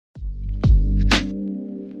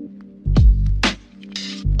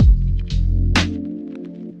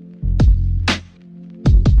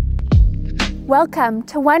Welcome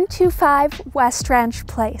to 125 West Ranch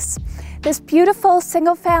Place. This beautiful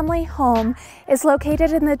single-family home is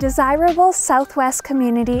located in the desirable southwest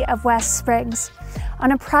community of West Springs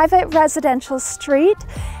on a private residential street,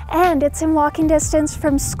 and it's in walking distance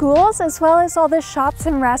from schools as well as all the shops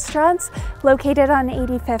and restaurants located on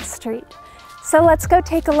 85th Street. So let's go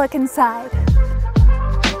take a look inside.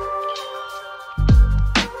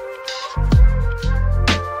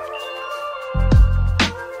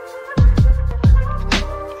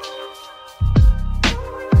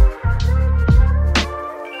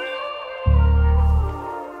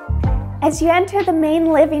 As you enter the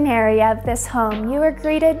main living area of this home, you are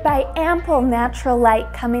greeted by ample natural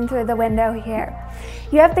light coming through the window here.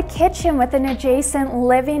 You have the kitchen with an adjacent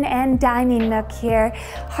living and dining nook here,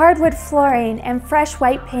 hardwood flooring and fresh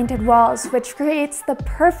white painted walls, which creates the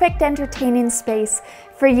perfect entertaining space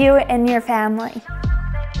for you and your family.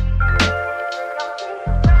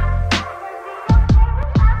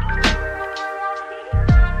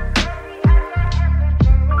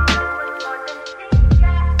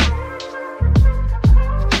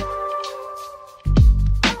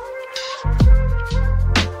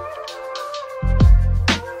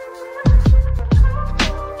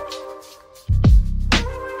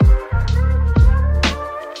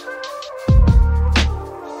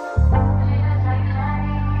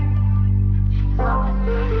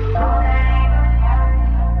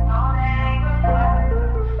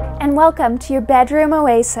 And welcome to your bedroom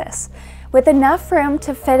oasis. With enough room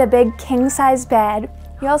to fit a big king-size bed,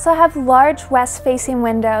 you also have large west-facing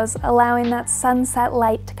windows allowing that sunset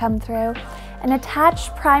light to come through, an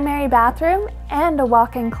attached primary bathroom, and a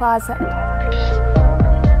walk-in closet.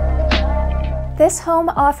 This home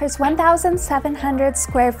offers 1,700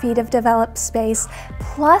 square feet of developed space,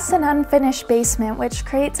 plus an unfinished basement, which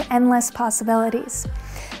creates endless possibilities.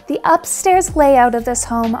 The upstairs layout of this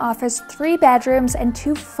home offers 3 bedrooms and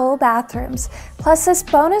 2 full bathrooms, plus this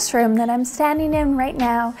bonus room that I'm standing in right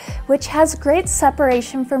now, which has great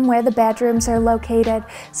separation from where the bedrooms are located,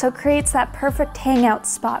 so it creates that perfect hangout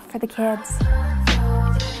spot for the kids.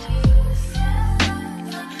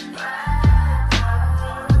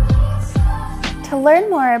 To learn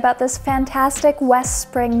more about this fantastic West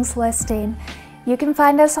Springs listing, you can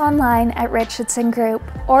find us online at Richardson Group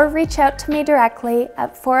or reach out to me directly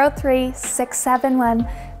at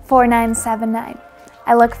 403-671-4979.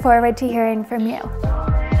 I look forward to hearing from you.